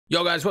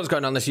Yo guys, what's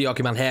going on? This is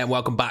Yorkie Man here and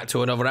welcome back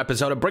to another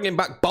episode of bringing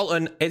back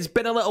Bolton. It's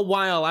been a little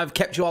while, I've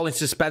kept you all in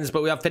suspense,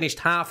 but we have finished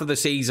half of the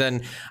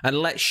season and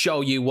let's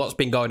show you what's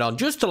been going on.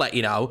 Just to let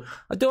you know,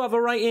 I do have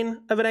a rating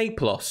of an A+,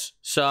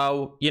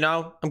 so, you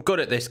know, I'm good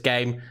at this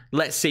game.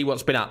 Let's see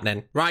what's been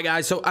happening. Right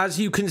guys, so as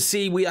you can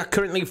see, we are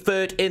currently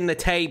third in the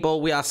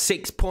table. We are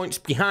 6 points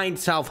behind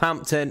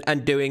Southampton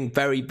and doing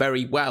very,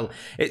 very well.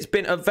 It's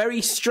been a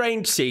very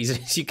strange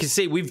season. As you can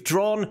see, we've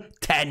drawn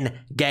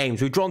 10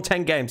 games. We've drawn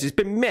 10 games. It's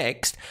been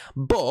mixed,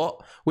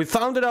 but we've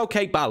found an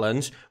okay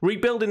balance.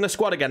 Rebuilding the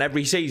squad again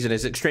every season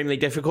is extremely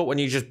difficult when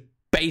you're just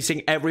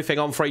basing everything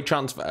on free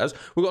transfers.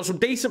 We've got some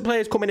decent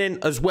players coming in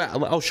as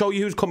well. I'll show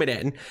you who's coming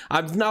in.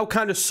 I've now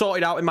kind of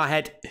sorted out in my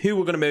head who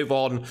we're going to move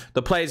on,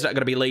 the players that are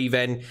going to be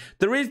leaving.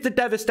 There is the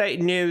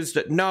devastating news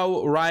that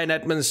no, Ryan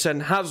Edmondson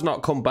has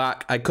not come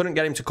back. I couldn't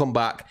get him to come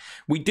back.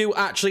 We do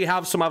actually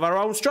have some of our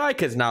own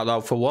strikers now,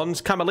 though, for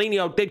once.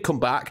 Camilino did come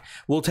back.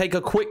 We'll take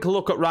a quick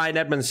look at Ryan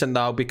Edmondson,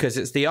 though, because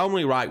it's the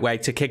only right way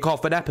to kick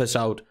off an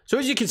episode. So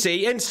as you can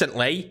see,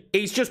 instantly,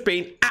 he's just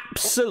been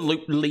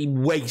absolutely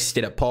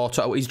wasted at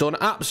Porto. He's done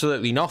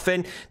absolutely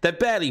nothing. They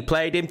barely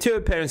played him. 2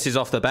 appearances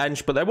off the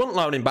bench, but they wouldn't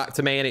loan him back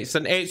to me, and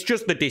it's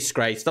just a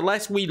disgrace. The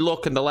less we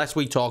look and the less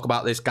we talk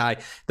about this guy,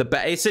 the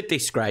better. It's a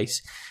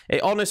disgrace.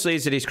 It honestly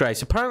is a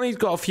disgrace. Apparently, he's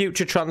got a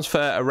future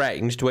transfer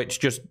arranged, which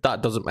just,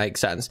 that doesn't make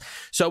sense.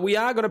 So we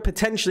are going to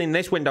potentially in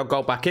this window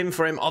go back in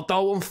for him,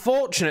 although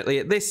unfortunately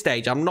at this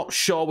stage, I'm not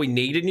sure we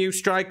need a new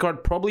striker.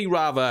 I'd probably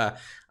rather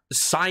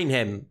sign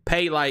him,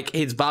 pay like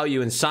his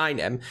value and sign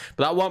him,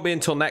 but that won't be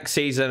until next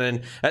season.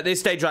 And at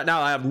this stage right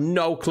now, I have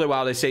no clue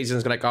how this season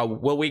is going to go.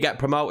 Will we get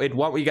promoted?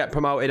 Won't we get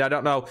promoted? I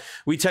don't know.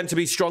 We tend to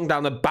be strong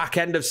down the back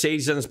end of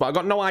seasons, but I've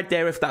got no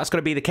idea if that's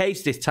going to be the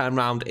case this time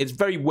round. It's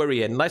very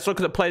worrying. Let's look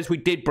at the players we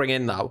did bring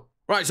in though.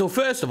 Right, so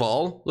first of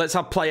all, let's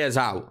have players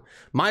out.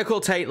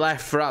 Michael Tate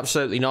left for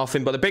absolutely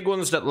nothing, but the big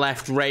ones that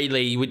left,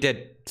 Rayleigh, we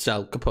did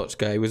sell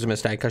Kaputska. It was a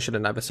mistake. I should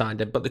have never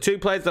signed him. But the 2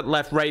 players that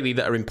left Rayleigh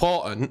that are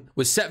important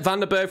was Sepp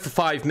Vandenberg for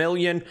 5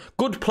 million.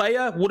 Good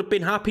player. Would have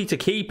been happy to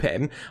keep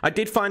him. I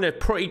did find a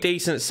pretty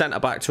decent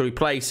centre-back to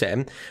replace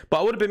him, but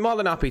I would have been more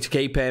than happy to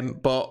keep him,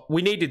 but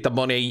we needed the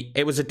money.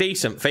 It was a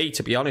decent fee,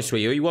 to be honest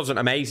with you. He wasn't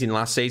amazing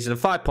last season.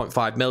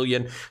 5.5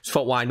 million. So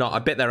thought, why not? I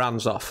bit their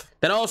hands off.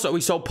 Then also, we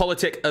sold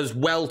Politic as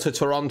well to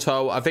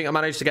Toronto. I think I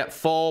managed to get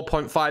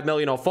 4.5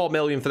 million or 4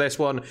 million for this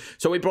one.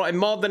 So we brought in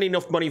more than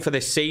enough money for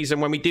this season.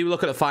 When we do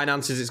look at the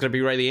finances, it's going to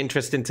be really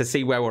interesting to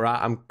see where we're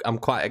at. I'm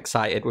quite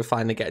excited. We're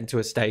finally getting to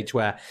a stage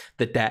where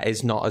the debt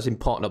is not as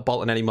important at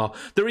Bolton anymore.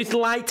 There is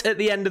light at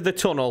the end of the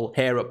tunnel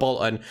here at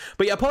Bolton.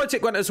 But yeah,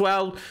 Politic went as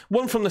well.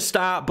 Won from the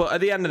start, but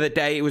at the end of the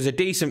day, it was a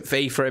decent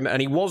fee for him,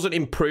 and he wasn't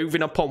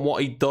improving upon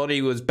what he'd done.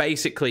 He was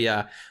basically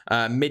a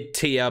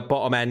mid-tier,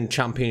 bottom-end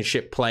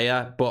championship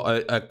player, but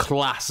a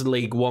class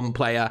League One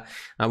player,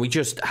 and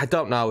I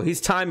don't know,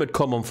 his time had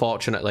come,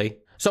 unfortunately.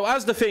 So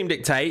as the theme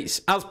dictates,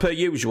 as per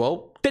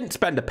usual, didn't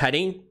spend a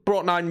penny,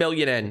 brought 9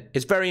 million in.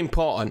 It's very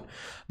important.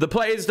 The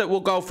players that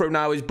we'll go through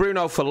now is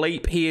Bruno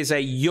Felipe. He is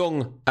a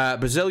young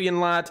Brazilian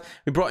lad.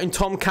 We brought in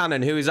Tom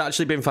Cannon, who has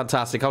actually been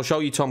fantastic. I'll show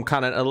you Tom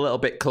Cannon a little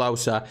bit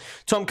closer.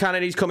 Tom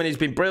Cannon, he's come in, he's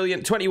been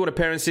brilliant. 21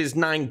 appearances,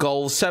 9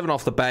 goals, 7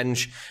 off the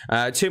bench,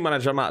 2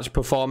 manager match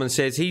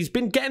performances. He's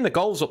been getting the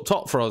goals up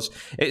top for us.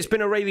 It's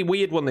been a really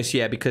weird one this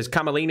year because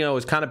Camilino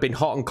has kind of been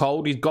hot and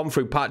cold. He's gone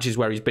through patches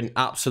where he's been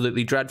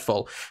absolutely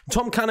dreadful.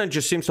 Tom Cannon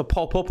just seems to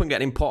pop up and get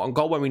an important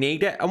goal when we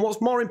need it. And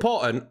what's more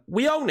important,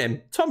 we own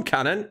him. Tom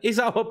Cannon is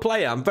our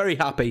player. I'm very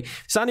happy.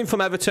 Signing from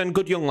Everton,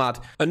 good young lad.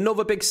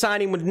 Another big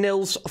signing with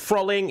Nils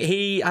Frolling.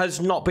 He has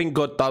not been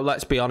good though,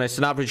 let's be honest.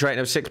 An average rating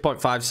of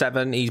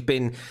 6.57. He's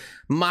been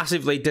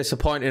massively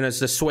disappointing as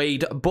the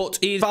Swede, but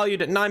he's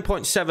valued at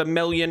 9.7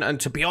 million, and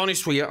to be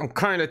honest with you, I'm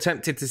kind of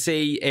tempted to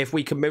see if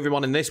we can move him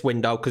on in this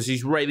window because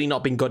he's really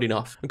not been good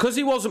enough. Because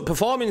he wasn't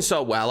performing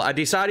so well, I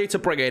decided to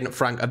bring in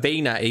Frank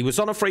Avina. He was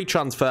on a free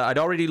transfer. I'd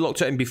already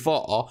looked at him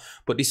before,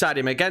 but decided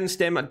him against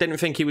him. I didn't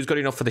think he was good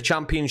enough for the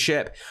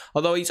championship,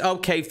 although he's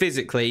okay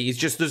physically. He's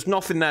just, there's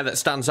nothing there that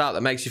stands out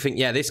that makes you think,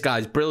 yeah, this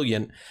guy's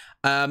brilliant.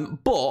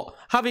 But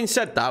having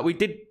said that, we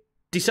did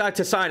decide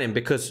to sign him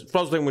because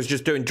Roslin was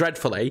just doing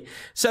dreadfully.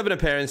 7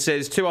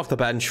 appearances, 2 off the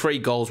bench, 3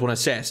 goals, 1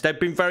 assist. They've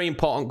been very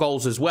important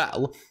goals as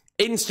well.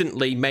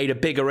 Instantly made a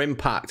bigger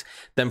impact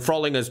than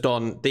Frolling has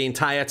done the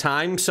entire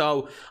time.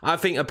 So I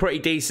think a pretty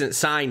decent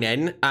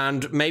sign-in,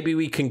 and maybe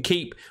we'll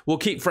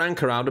keep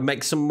Frank around and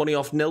make some money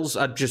off Nils.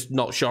 I'm just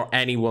not sure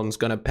anyone's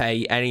going to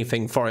pay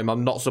anything for him.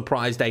 I'm not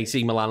surprised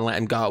AC Milan let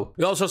him go.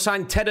 We also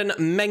signed Teden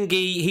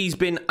Mengi. He's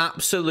been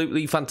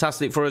absolutely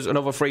fantastic for us.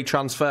 Another free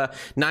transfer,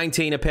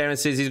 19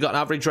 appearances. He's got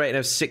an average rating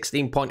of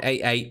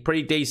 16.88.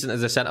 Pretty decent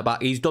as a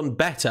centre-back. He's done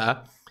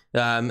better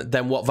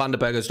than what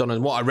Vandenberg has done,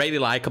 and what I really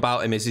like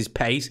about him is his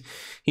pace.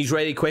 He's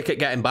really quick at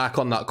getting back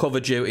on that cover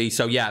duty.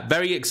 So, yeah,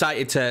 very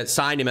excited to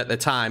sign him at the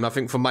time, I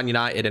think, for Man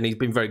United, and he's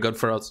been very good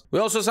for us. We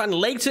also signed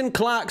Leighton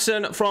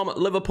Clarkson from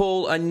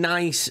Liverpool, a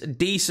nice,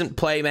 decent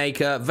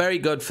playmaker, very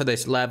good for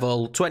this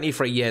level,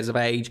 23 years of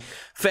age,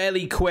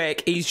 fairly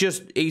quick.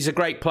 He's a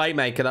great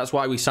playmaker. That's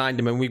why we signed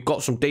him, and we've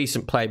got some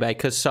decent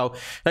playmakers. So,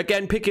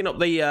 again, picking up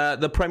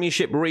the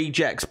Premiership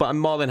rejects, but I'm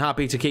more than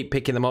happy to keep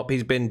picking them up.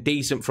 He's been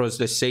decent for us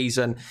this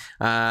season.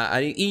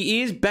 And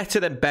he is better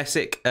than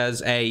Besic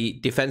as a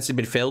defensive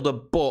midfielder,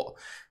 but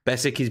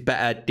Besic is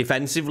better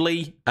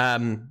defensively.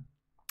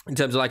 In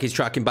terms of like his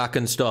tracking back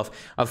and stuff,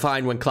 I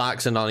find when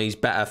Clarkson on, he's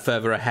better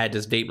further ahead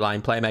as deep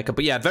line playmaker.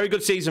 But yeah, very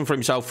good season for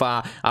him so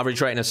far.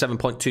 Average rating of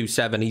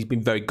 7.27. He's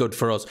been very good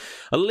for us.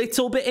 A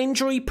little bit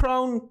injury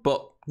prone,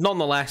 but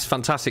nonetheless,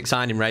 fantastic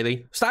signing,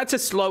 really. Started to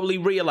slowly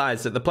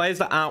realise that the players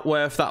that aren't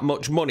worth that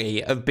much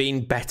money have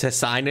been better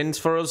signings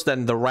for us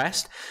than the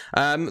rest.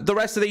 The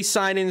rest of these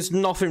signings,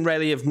 nothing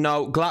really of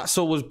note.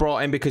 Glatzel was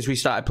brought in because we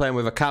started playing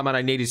with a cam and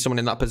I needed someone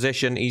in that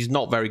position. He's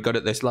not very good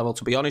at this level,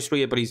 to be honest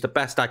with you, but he's the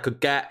best I could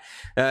get.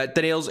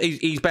 Daniels,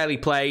 he's barely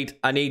played.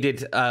 I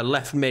needed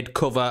left mid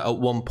cover at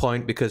one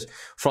point because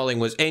Frolling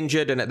was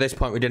injured, and at this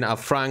point we didn't have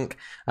Frank.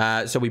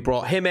 So we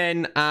brought him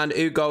in, and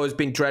Hugo has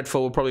been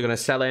dreadful. We're probably going to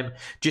sell him.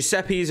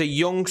 Giuseppe is a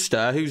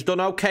youngster who's done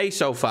okay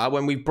so far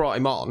when we brought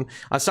him on.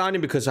 I signed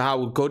him because of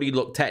how good he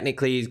looked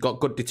technically. He's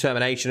got good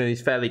determination and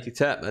he's fairly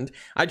determined.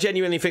 I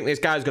genuinely think this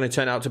guy's going to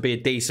turn out to be a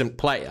decent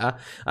player.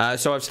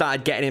 So I've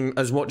started getting him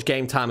as much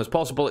game time as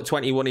possible. At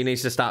 21, he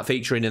needs to start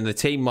featuring in the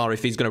team more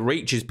if he's going to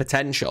reach his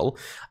potential.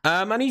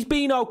 And he's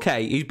been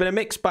okay. He's been a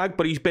mixed bag,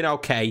 but he's been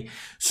okay.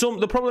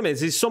 The problem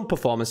is some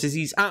performances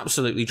he's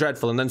absolutely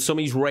dreadful, and then some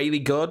he's really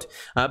good.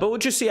 But we'll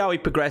just see how he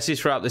progresses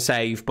throughout the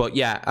save. But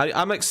yeah,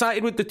 I'm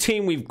excited with the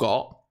team we've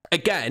got.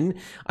 Again,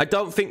 I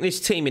don't think this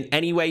team in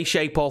any way,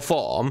 shape or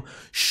form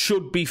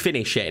should be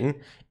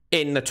finishing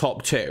in the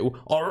top two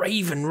or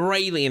even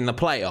really in the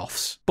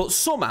playoffs. But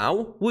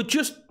somehow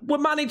we're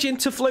managing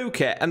to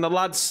fluke it, and the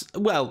lads,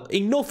 well,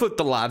 enough of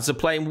the lads are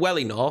playing well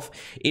enough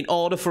in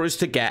order for us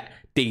to get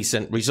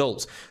decent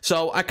results.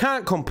 So I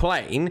can't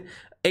complain.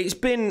 It's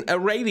been a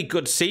really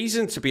good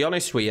season, to be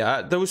honest with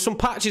you. There was some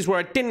patches where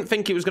I didn't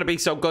think it was going to be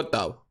so good,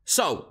 though.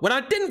 So when I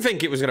didn't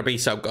think it was going to be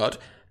so good,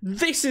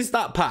 this is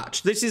that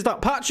patch. This is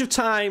that patch of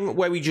time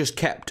where we just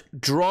kept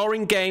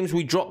drawing games.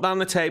 We dropped down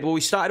the table. We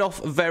started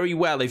off very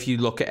well, if you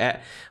look at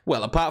it.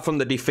 Well, apart from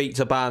the defeat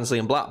to Barnsley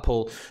and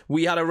Blackpool,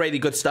 we had a really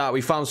good start. We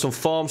found some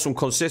form, some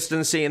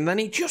consistency, and then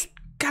it just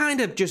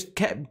kind of just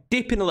kept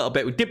dipping a little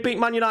bit. We did beat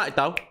Man United,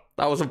 though.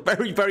 That was a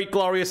very, very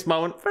glorious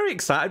moment. Very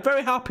excited,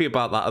 very happy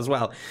about that as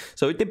well.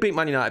 So we did beat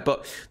Man United,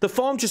 but the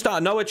form just out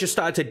of nowhere just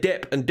started to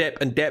dip and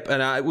dip and dip,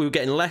 and we were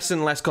getting less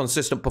and less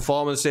consistent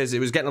performances. It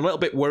was getting a little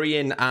bit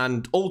worrying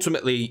and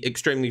ultimately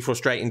extremely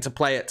frustrating to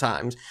play at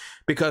times.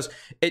 Because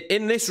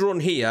in this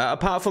run here,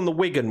 apart from the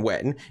Wigan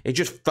win, it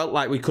just felt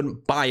like we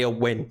couldn't buy a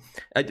win.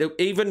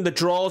 Even the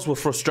draws were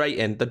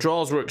frustrating. The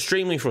draws were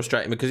extremely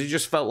frustrating because it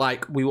just felt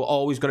like we were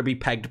always going to be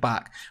pegged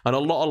back. And a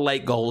lot of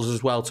late goals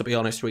as well, to be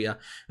honest with you.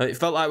 It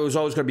felt like we was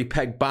always going to be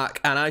pegged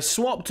back. And I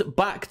swapped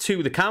back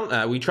to the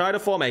counter. We tried a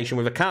formation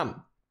with a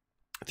cam.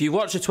 If you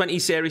watch the 20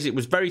 series, it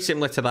was very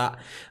similar to that.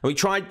 And we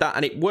tried that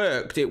and it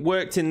worked. It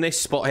worked in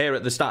this spot here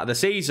at the start of the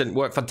season. It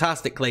worked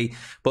fantastically.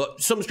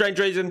 But some strange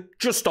reason,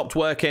 just stopped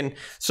working.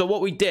 So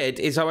what we did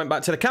is I went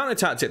back to the counter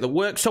tactic that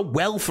worked so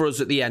well for us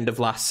at the end of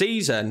last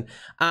season.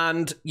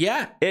 And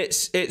yeah,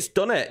 it's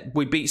done it.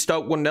 We beat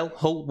Stoke 1-0,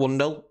 Hull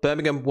 1-0,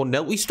 Birmingham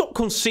 1-0. We stopped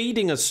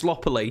conceding as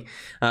sloppily.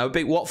 We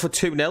beat Watford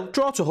 2-0,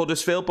 draw to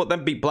Huddersfield, but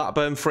then beat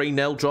Blackburn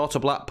 3-0, draw to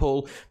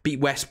Blackpool, beat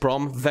West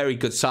Brom. Very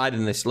good side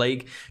in this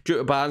league. Drew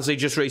to Barnsley,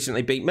 just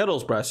recently beat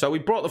Middlesbrough. So we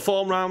brought the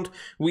form round.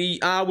 We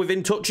are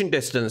within touching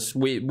distance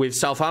with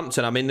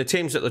Southampton. I mean, the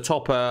teams at the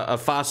top are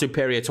far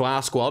superior to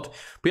our squad.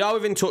 We are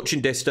within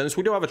touching distance.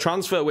 We do have a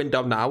transfer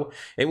window now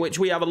in which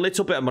we have a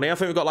little bit of money. I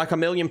think we've got like £1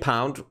 million.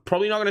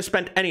 Probably not going to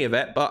spend any of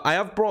it, but I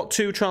have brought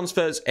 2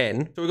 transfers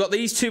in. So we've got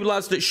these 2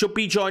 lads that should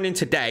be joining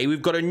today.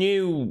 We've got a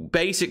new,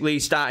 basically,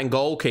 starting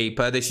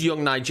goalkeeper, this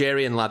young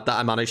Nigerian lad that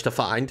I managed to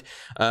find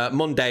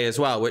Monday as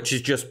well, which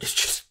is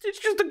it's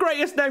just the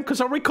greatest name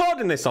because I'm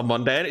recording this on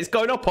Monday and it's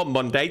going up on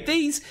Monday.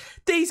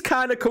 These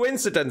kind of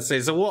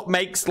coincidences are what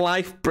makes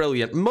life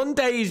brilliant.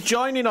 Monday is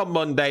joining on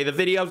Monday. The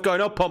video's going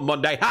up on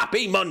Monday.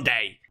 Happy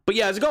Monday! But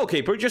yeah, as a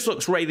goalkeeper, he just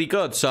looks really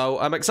good. So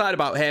I'm excited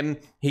about him.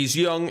 He's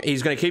young.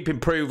 He's going to keep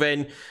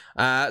improving.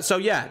 So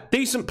yeah,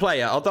 decent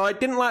player. Although I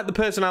didn't like the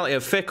personality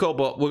of Fickle,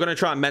 but we're going to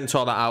try and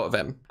mentor that out of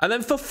him. And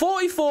then for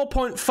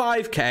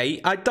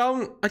 44.5k, I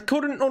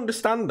couldn't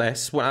understand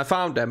this when I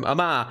found him.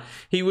 Amar,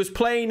 he was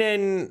playing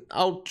in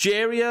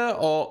Algeria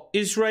or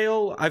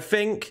Israel, I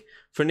think,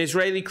 for an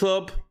Israeli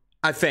club.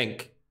 I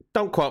think.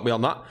 Don't quote me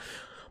on that.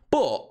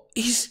 But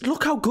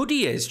look how good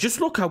he is. Just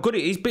look how good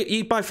he is.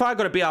 He's by far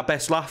going to be our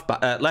best left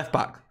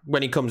back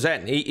when he comes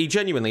in. He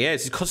genuinely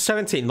is. He's got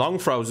 17 long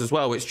throws as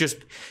well, which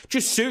just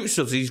suits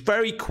us. He's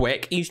very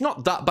quick. He's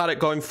not that bad at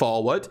going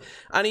forward,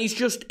 and he's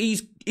good,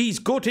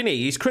 isn't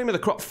he? He's cream of the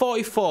crop.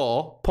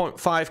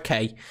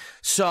 44.5k.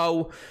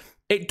 So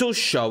it does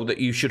show that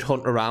you should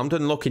hunt around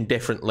and look in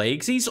different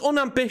leagues. He's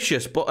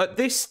unambitious, but at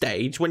this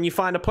stage, when you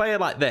find a player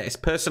like this,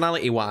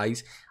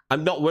 personality-wise,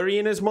 I'm not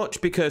worrying as much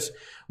because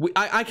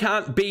I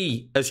can't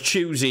be as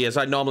choosy as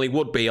I normally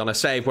would be on a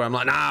save where I'm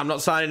like, nah, I'm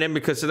not signing him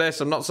because of this.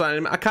 I'm not signing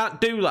him. I can't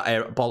do that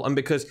here at Bolton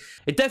because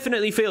it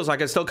definitely feels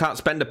like I still can't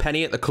spend a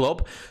penny at the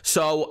club.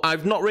 So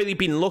I've not really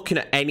been looking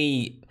at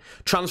any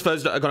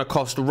transfers that are going to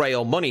cost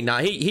real money. Now,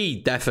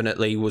 he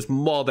definitely was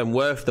more than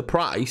worth the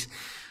price.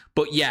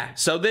 But yeah,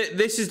 so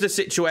this is the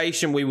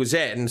situation we was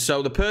in.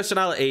 So the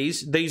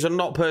personalities, these are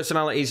not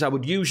personalities I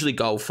would usually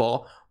go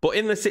for. But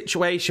in the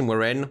situation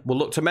we're in, we'll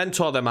look to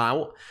mentor them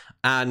out.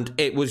 And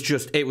it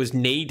was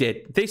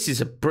needed. This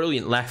is a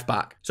brilliant left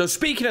back. So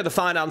speaking of the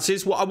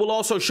finances, what I will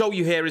also show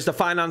you here is the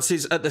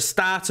finances at the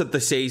start of the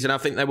season. I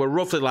think they were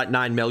roughly like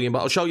 9 million, but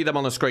I'll show you them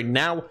on the screen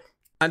now.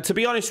 And to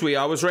be honest with you,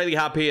 I was really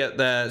happy at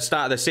the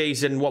start of the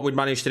season. What we'd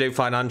managed to do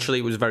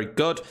financially was very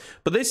good.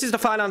 But this is the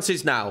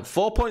finances now.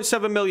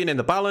 4.7 million in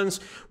the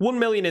balance, 1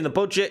 million in the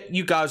budget.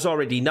 You guys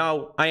already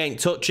know. I ain't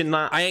touching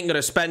that. I ain't going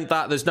to spend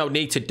that. There's no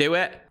need to do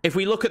it. If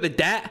we look at the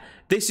debt,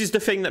 this is the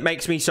thing that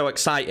makes me so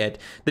excited.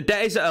 The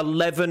debt is at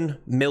 11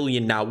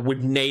 million now.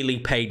 We've nearly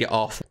paid it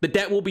off. The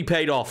debt will be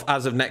paid off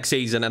as of next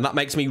season, and that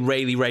makes me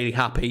really, really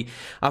happy.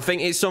 I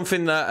think it's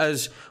something that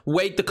has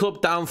weighed the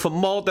club down for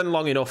more than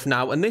long enough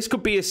now, and this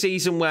could be a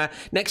season where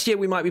next year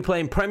we might be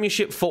playing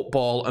Premiership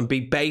football and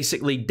be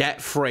basically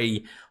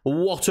debt-free.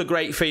 What a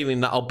great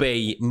feeling that'll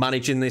be,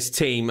 managing this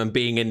team and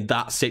being in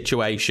that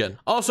situation.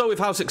 Also, with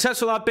how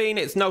successful I've been,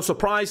 it's no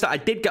surprise that I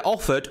did get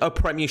offered a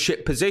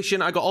Premiership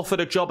position. I got offered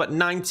a job at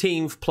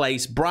 19th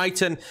place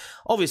Brighton.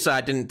 Obviously,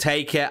 I didn't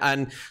take it,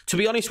 and to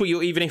be honest with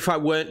you, even if I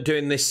weren't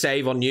doing this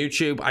save on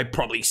YouTube, I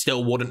probably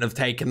still wouldn't have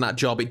taken that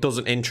job. It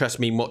doesn't interest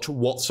me much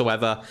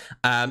whatsoever,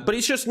 but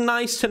it's just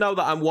nice to know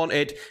that I'm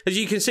wanted. As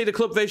you can see, the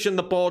club vision,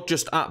 the board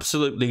just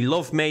absolutely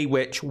love me,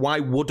 which, why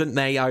wouldn't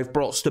they? I've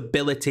brought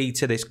stability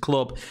to this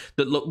club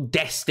that look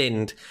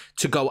destined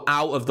to go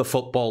out of the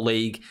Football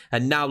League,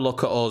 and now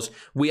look at us.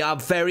 We are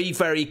very,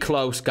 very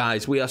close,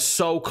 guys. We are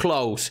so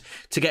close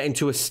to getting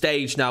to a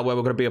stage now where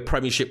we're going to be a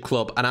Premiership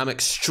club, and I'm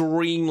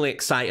extremely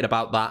excited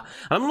about that.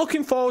 I'm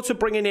looking forward to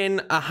bringing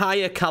in a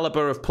higher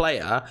caliber of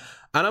player,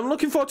 and I'm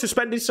looking forward to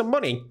spending some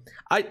money.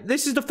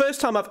 This is the first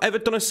time I've ever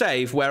done a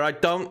save where I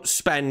don't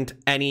spend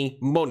any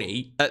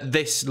money at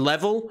this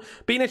level.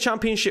 Being a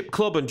Championship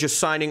club and just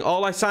signing,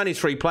 all I sign is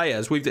 3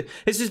 players.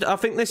 I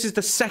think this is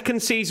the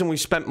second season we've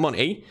spent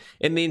money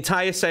in the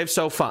entire save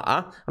so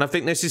far, and I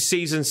think this is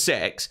season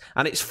 6,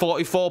 and it's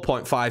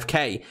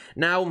 44.5k.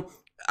 Now,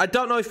 I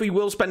don't know if we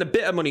will spend a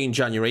bit of money in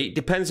January. It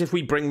depends if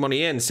we bring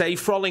money in. Say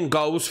Frolling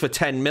goes for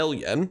 10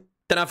 million.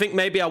 Then I think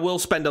maybe I will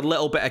spend a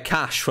little bit of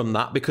cash from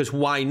that, because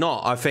why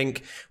not? I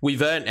think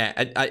we've earned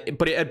it,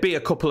 but it'd be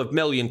a couple of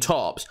million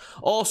tops.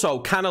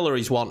 Also, Canela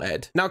is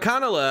wanted. Now,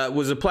 Canela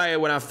was a player,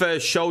 when I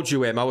first showed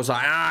you him, I was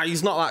like,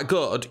 he's not that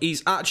good.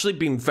 He's actually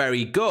been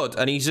very good,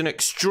 and he's an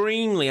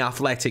extremely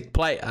athletic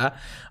player,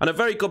 and a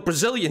very good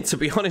Brazilian, to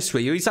be honest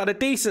with you. He's had a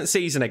decent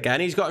season again.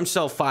 He's got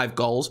himself 5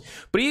 goals,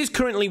 but he is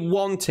currently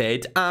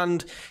wanted,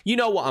 and you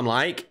know what I'm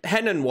like.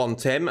 Henan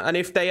want him, and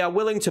if they are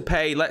willing to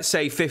pay, let's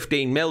say,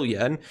 15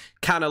 million,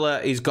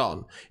 Canela is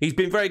gone. He's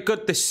been very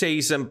good this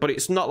season, but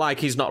it's not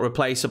like he's not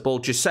replaceable.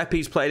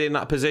 Giuseppe's played in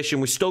that position.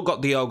 We've still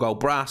got Diogo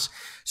Brass.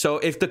 So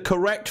if the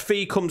correct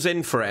fee comes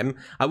in for him,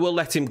 I will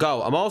let him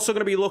go. I'm also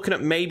going to be looking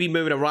at maybe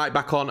moving a right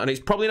back on, and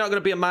it's probably not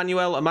going to be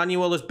Emmanuel.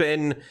 Emmanuel has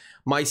been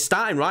my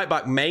starting right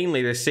back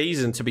mainly this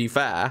season, to be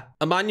fair.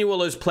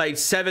 Emmanuel has played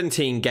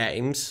 17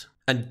 games.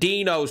 And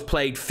Dino's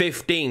played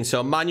 15,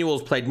 so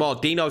Emmanuel's played more.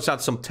 Dino's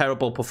had some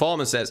terrible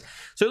performances.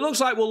 So it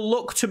looks like we'll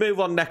look to move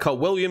on Neco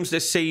Williams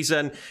this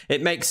season.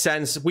 It makes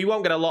sense. We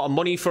won't get a lot of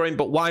money for him,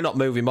 but why not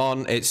move him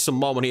on? It's some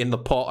more money in the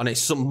pot, and it's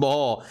some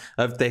more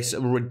of this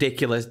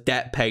ridiculous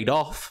debt paid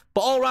off.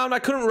 But all round, I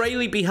couldn't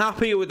really be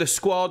happier with the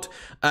squad.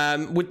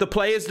 With the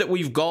players that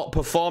we've got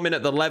performing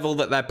at the level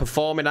that they're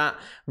performing at,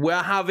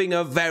 we're having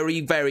a very,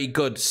 very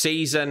good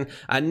season.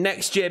 And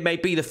next year may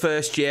be the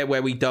first year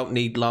where we don't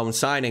need loan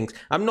signings.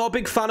 I'm not a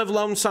big fan of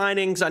loan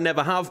signings. I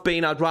never have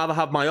been. I'd rather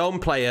have my own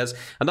players.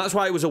 And that's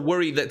why it was a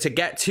worry that to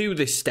get to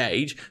this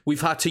stage, we've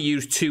had to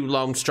use 2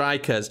 loan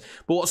strikers.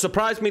 But what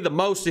surprised me the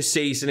most this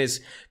season is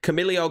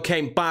Camilio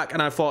came back,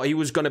 and I thought he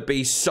was going to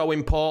be so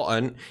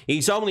important.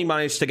 He's only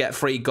managed to get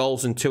 3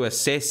 goals and 2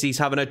 assists. He's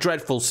having a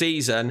dreadful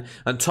season,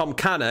 and Tom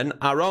Cannon,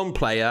 our own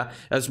player,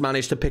 has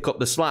managed to pick up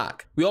the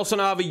slack. We also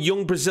now have a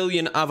young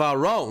Brazilian of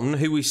our own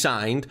who we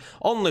signed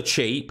on the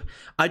cheap.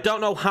 I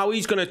don't know how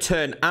he's going to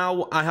turn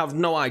out. I have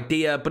no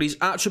idea, but his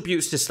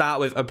attributes to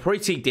start with are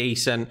pretty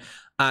decent.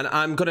 And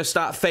I'm going to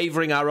start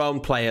favouring our own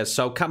players.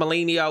 So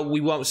Camalinho, we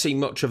won't see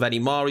much of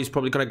anymore. He's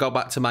probably going to go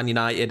back to Man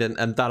United,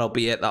 and that'll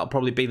be it. That'll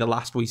probably be the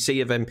last we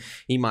see of him.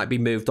 He might be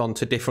moved on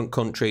to different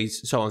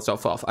countries, so on and so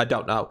forth. I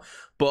don't know.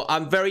 but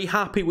I'm very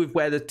happy with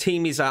where the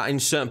team is at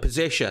in certain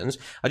positions.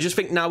 I just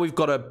think now we've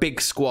got a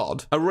big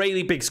squad, a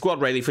really big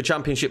squad really for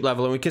championship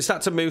level, and we can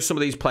start to move some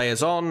of these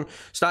players on,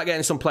 start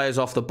getting some players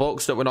off the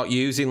books that we're not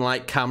using,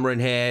 like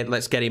Cameron here.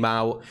 Let's get him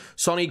out.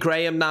 Sonny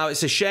Graham now,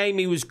 it's a shame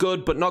he was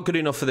good, but not good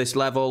enough for this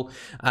level,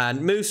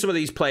 and move some of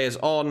these players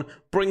on,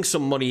 bring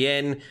some money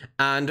in,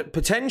 and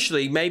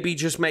potentially maybe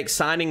just make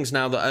signings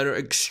now that are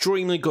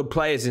extremely good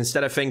players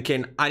instead of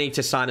thinking I need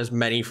to sign as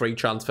many free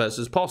transfers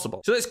as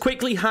possible. So let's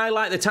quickly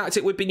highlight the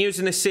tactic we've been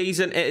using this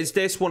season. It is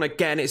this one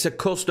again. It's a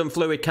custom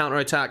fluid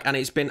counter-attack, and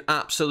it's been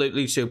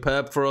absolutely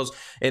superb for us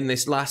in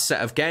this last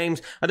set of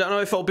games. I don't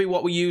know if it'll be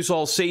what we use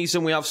all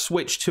season. We have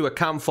switched to a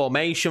cam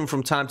formation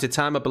from time to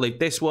time. I believe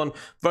this one,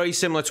 very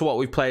similar to what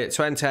we've played at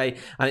Twente,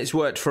 and it's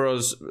worked for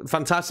us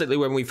fantastically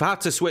when we've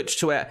had to switch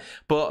to it,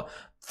 but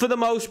for the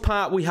most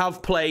part, we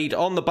have played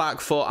on the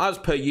back foot as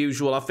per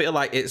usual. I feel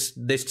like it's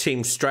this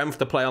team's strength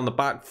to play on the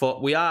back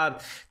foot. We are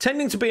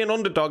tending to be an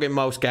underdog in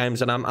most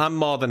games, and I'm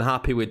more than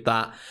happy with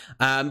that.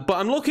 But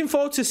I'm looking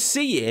forward to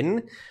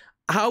seeing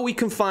how we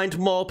can find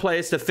more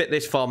players to fit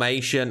this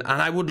formation,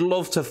 and I would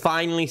love to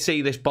finally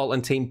see this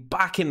Bolton team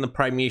back in the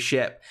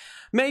Premiership.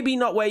 Maybe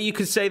not where you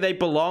could say they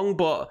belong,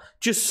 but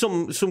just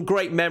some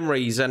great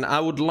memories, and I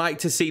would like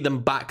to see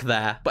them back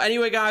there. But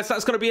anyway, guys,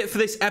 that's going to be it for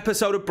this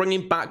episode of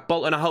Bringing Back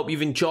Bolton. I hope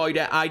you've enjoyed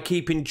it. I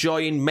keep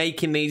enjoying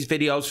making these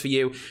videos for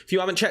you. If you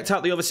haven't checked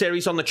out the other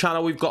series on the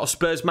channel, we've got a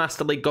Spurs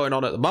Master League going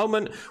on at the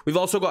moment. We've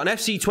also got an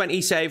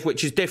FC20 save,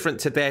 which is different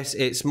to this.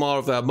 It's more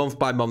of a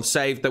month-by-month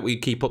save that we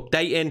keep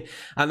updating,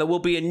 and there will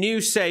be a new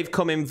save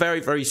coming very,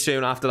 very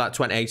soon after that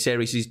 28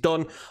 series is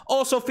done.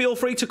 Also, feel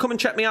free to come and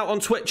check me out on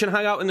Twitch and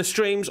hang out in the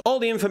streams.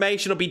 All the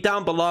information will be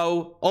down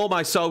below, all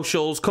my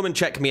socials. Come and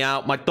check me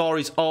out. My door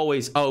is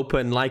always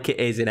open like it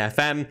is in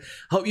FM.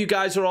 Hope you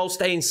guys are all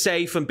staying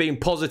safe and being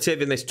positive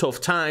in this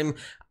tough time.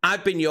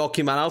 I've been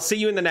Yorkie Man. I'll see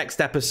you in the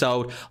next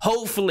episode.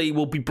 Hopefully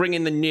we'll be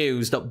bringing the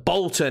news that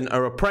Bolton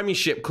are a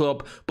Premiership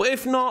club, but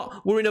if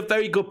not, we're in a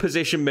very good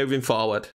position moving forward.